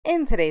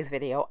In today's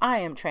video, I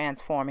am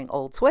transforming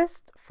old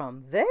twist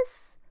from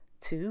this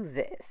to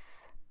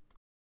this.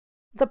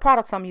 The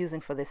products I'm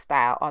using for this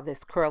style are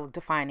this curl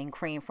defining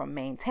cream from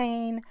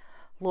Maintain,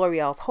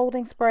 L'Oreal's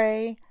holding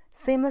spray,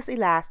 seamless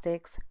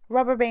elastics,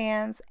 rubber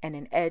bands, and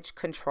an edge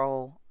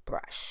control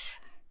brush.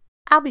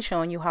 I'll be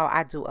showing you how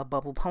I do a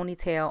bubble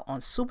ponytail on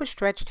super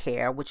stretched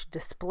hair, which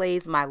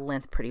displays my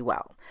length pretty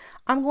well.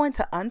 I'm going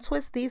to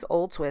untwist these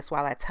old twists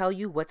while I tell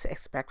you what to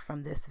expect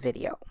from this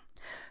video.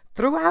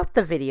 Throughout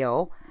the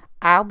video,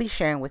 I'll be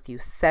sharing with you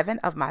 7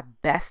 of my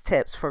best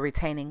tips for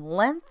retaining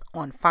length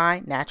on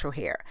fine natural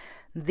hair.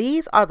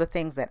 These are the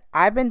things that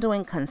I've been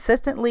doing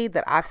consistently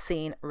that I've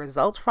seen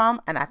results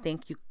from, and I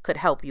think could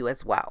help you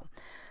as well.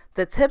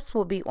 The tips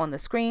will be on the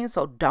screen,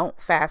 so don't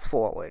fast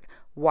forward.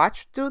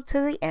 Watch through to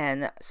the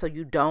end so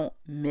you don't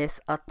miss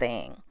a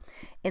thing.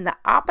 In the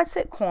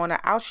opposite corner,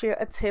 I'll share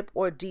a tip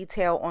or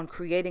detail on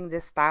creating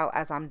this style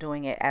as I'm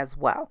doing it as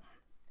well.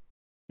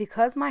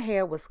 Because my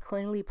hair was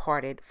cleanly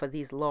parted for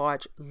these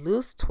large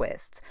loose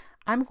twists,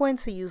 I'm going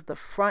to use the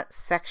front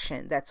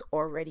section that's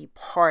already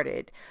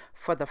parted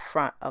for the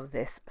front of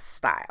this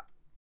style.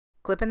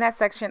 Clipping that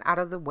section out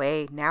of the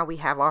way, now we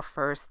have our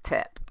first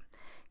tip.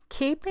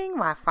 Keeping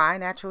my fine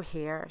natural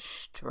hair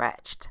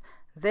stretched.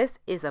 This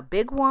is a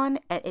big one,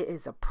 and it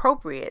is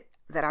appropriate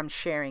that I'm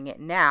sharing it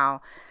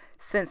now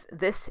since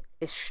this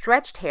is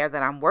stretched hair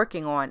that I'm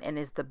working on and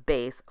is the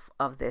base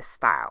of this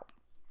style.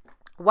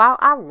 While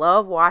I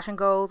love wash and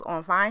goes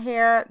on fine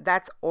hair,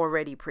 that's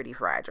already pretty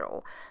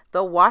fragile.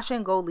 The wash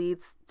and go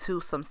leads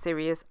to some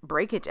serious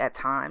breakage at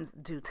times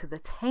due to the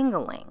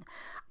tangling.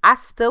 I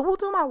still will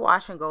do my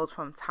wash and goes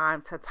from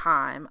time to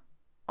time,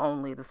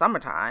 only the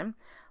summertime,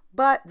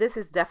 but this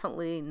is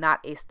definitely not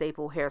a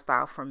staple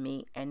hairstyle for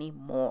me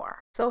anymore.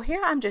 So here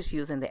I'm just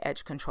using the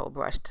edge control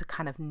brush to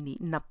kind of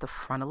neaten up the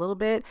front a little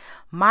bit.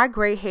 My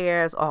gray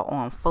hairs are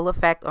on full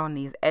effect on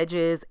these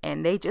edges,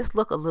 and they just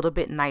look a little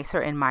bit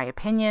nicer in my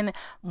opinion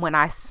when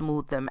I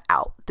smooth them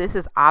out. This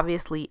is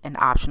obviously an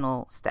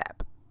optional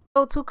step.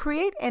 So to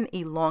create an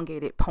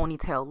elongated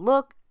ponytail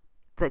look,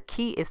 the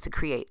key is to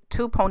create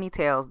 2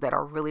 ponytails that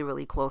are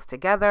really close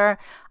together.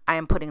 I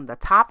am putting the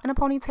top in a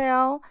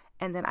ponytail,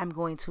 and then I'm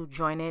going to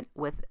join it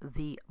with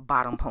the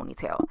bottom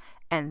ponytail.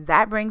 And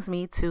that brings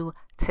me to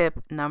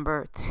tip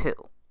number 2.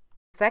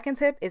 Second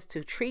tip is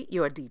to treat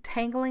your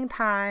detangling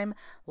time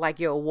like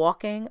you're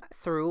walking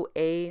through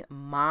a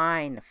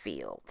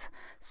minefield.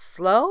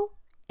 Slow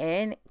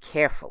and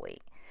carefully.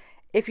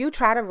 If you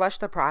try to rush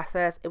the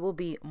process, it will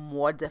be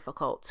more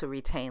difficult to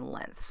retain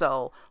length.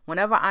 So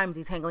whenever I'm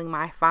detangling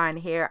my fine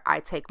hair, I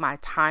take my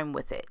time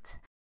with it.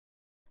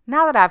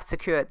 Now that I've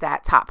secured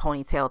that top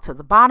ponytail to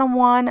the bottom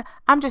one,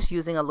 I'm just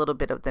using a little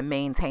bit of the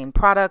Maintain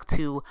product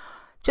to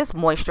just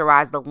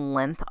moisturize the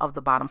length of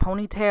the bottom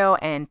ponytail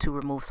and to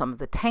remove some of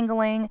the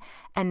tangling.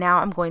 And now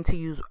I'm going to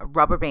use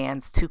rubber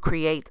bands to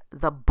create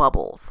the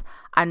bubbles.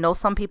 I know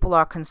some people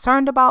are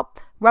concerned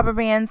about rubber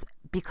bands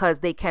because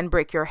they can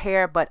break your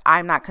hair, but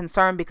I'm not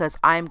concerned because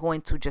I'm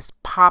going to just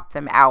pop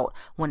them out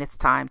when it's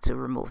time to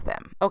remove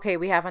them. Okay,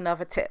 we have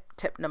another tip,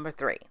 tip number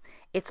 3.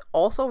 It's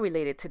also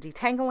related to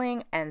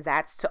detangling, and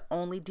that's to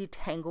only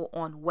detangle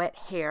on wet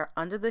hair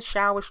under the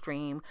shower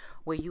stream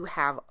where you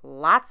have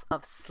lots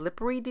of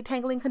slippery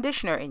detangling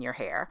conditioner in your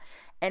hair.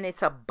 And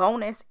it's a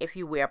bonus if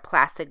you wear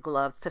plastic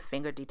gloves to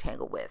finger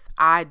detangle with.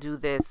 I do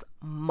this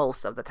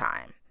most of the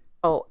time.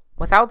 Oh,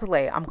 without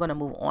delay, I'm going to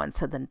move on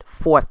to the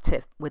 4th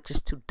tip, which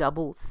is to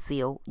double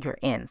seal your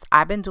ends.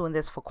 I've been doing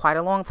this for quite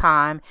a long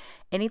time.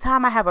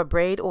 Anytime I have a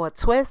braid or a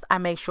twist, I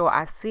make sure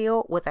I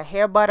seal with a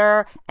hair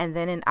butter and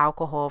then an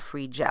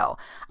alcohol-free gel.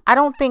 I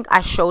don't think I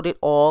showed it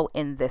all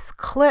in this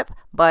clip,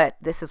 but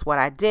this is what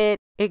I did.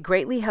 It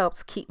greatly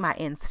helps keep my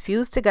ends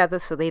fused together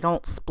so they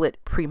don't split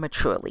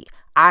prematurely.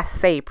 I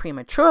say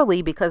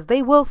prematurely because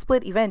they will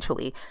split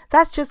eventually.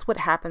 That's just what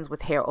happens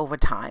with hair over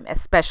time,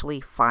 especially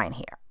fine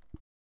hair.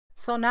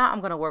 So now I'm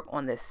going to work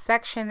on this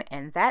section,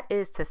 and that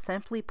is to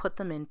simply put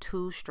them in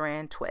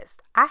 2-strand twists.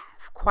 I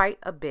have quite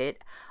a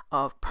bit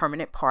of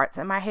permanent parts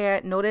in my hair.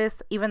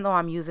 Notice, even though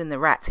I'm using the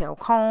rat tail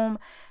comb,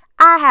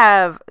 I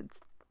have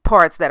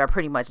parts that are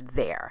pretty much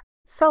there.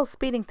 So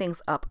speeding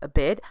things up a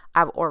bit,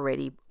 I've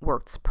already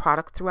worked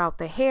product throughout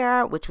the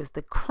hair, which was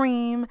the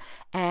cream,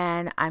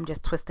 and I'm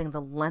just twisting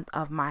the length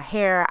of my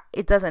hair.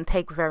 It doesn't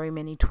take very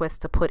many twists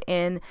to put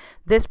in.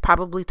 This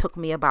probably took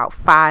me about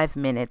 5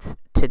 minutes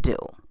to do.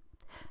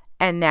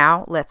 And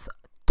now let's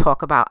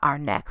talk about our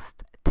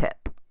next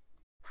tip.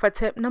 For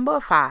tip number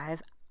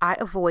 5, I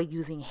avoid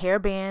using hair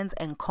bands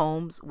and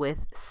combs with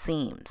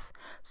seams.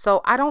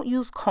 So I don't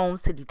use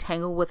combs to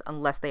detangle with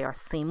unless they are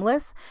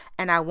seamless,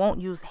 and I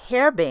won't use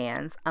hair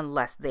bands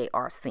unless they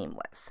are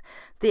seamless.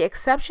 The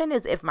exception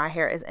is if my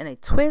hair is in a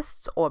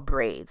twist or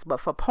braids, but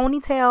for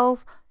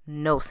ponytails,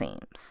 no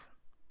seams.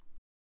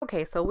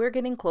 Okay, so we're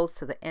getting close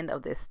to the end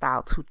of this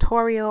style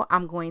tutorial.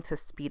 I'm going to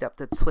speed up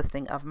the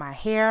twisting of my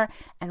hair,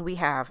 and we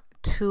have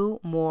 2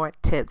 more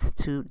tips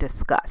to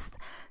discuss.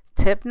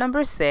 Tip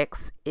number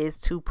 6 is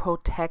to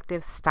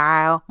protective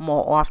style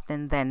more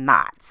often than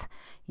not.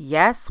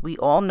 Yes, we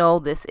all know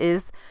this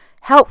is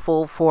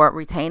helpful for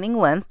retaining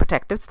length,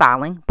 protective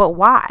styling. But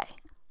why?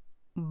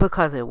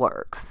 Because it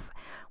works.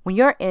 When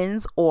your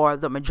ends or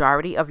the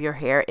majority of your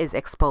hair is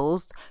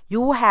exposed, you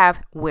will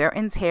have wear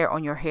and tear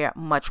on your hair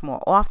much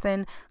more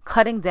often,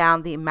 cutting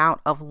down the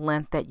amount of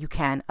length that you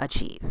can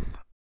achieve.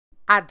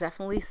 I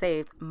definitely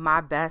saved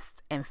my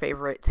best and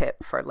favorite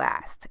tip for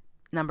last.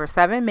 Number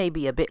 7 may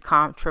be a bit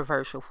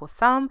controversial for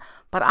some,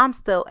 but I'm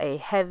still a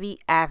heavy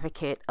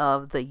advocate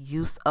of the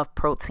use of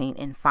protein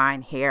in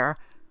fine hair,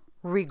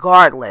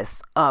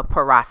 regardless of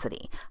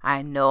porosity.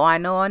 I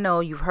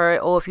know you've heard,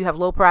 oh, if you have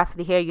low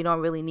porosity hair, you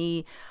don't really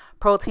need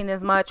protein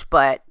as much.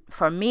 But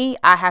for me,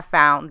 I have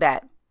found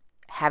that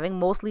having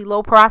mostly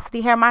low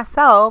porosity hair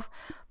myself,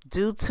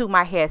 due to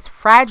my hair's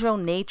fragile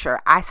nature,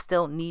 I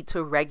still need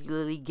to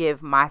regularly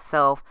give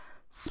myself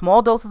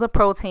small doses of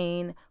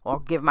protein, or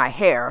give my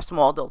hair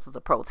small doses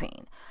of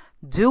protein.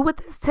 Do with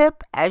this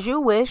tip as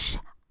you wish.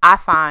 I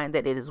find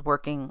that it is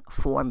working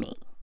for me.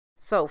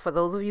 So for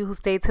those of you who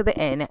stayed to the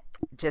end,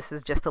 just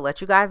to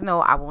let you guys know,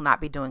 I will not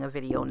be doing a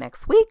video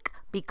next week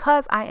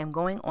because I am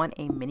going on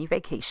a mini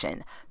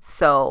vacation.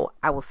 So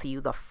I will see you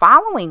the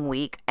following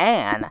week,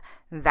 and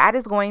that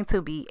is going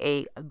to be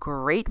a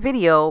great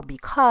video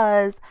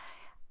because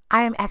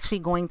I am actually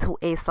going to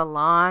a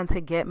salon to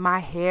get my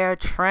hair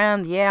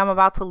trimmed. Yeah, I'm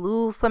about to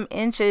lose some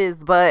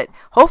inches, but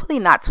hopefully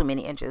not too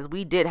many inches.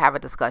 We did have a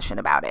discussion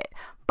about it.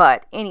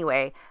 But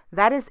anyway,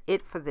 that is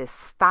it for this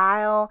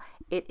style.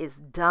 It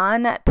is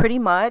done pretty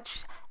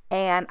much,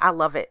 and I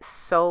love it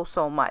so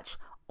much.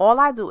 All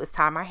I do is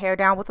tie my hair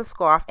down with a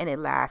scarf, and it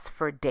lasts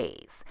for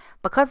days.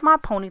 Because my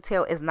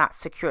ponytail is not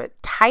secured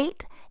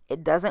tight,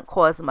 it doesn't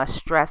cause much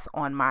stress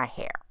on my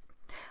hair.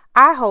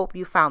 I hope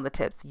you found the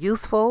tips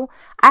useful.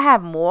 I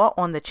have more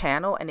on the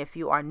channel, and if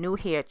you are new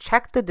here,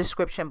 check the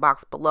description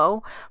box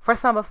below for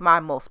some of my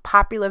most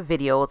popular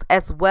videos,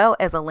 as well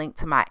as a link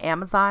to my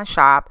Amazon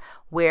shop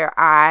where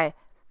I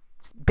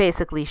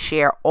basically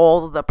share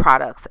all of the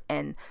products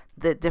and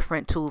the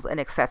different tools and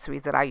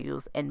accessories that I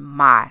use in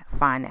my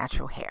fine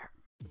natural hair.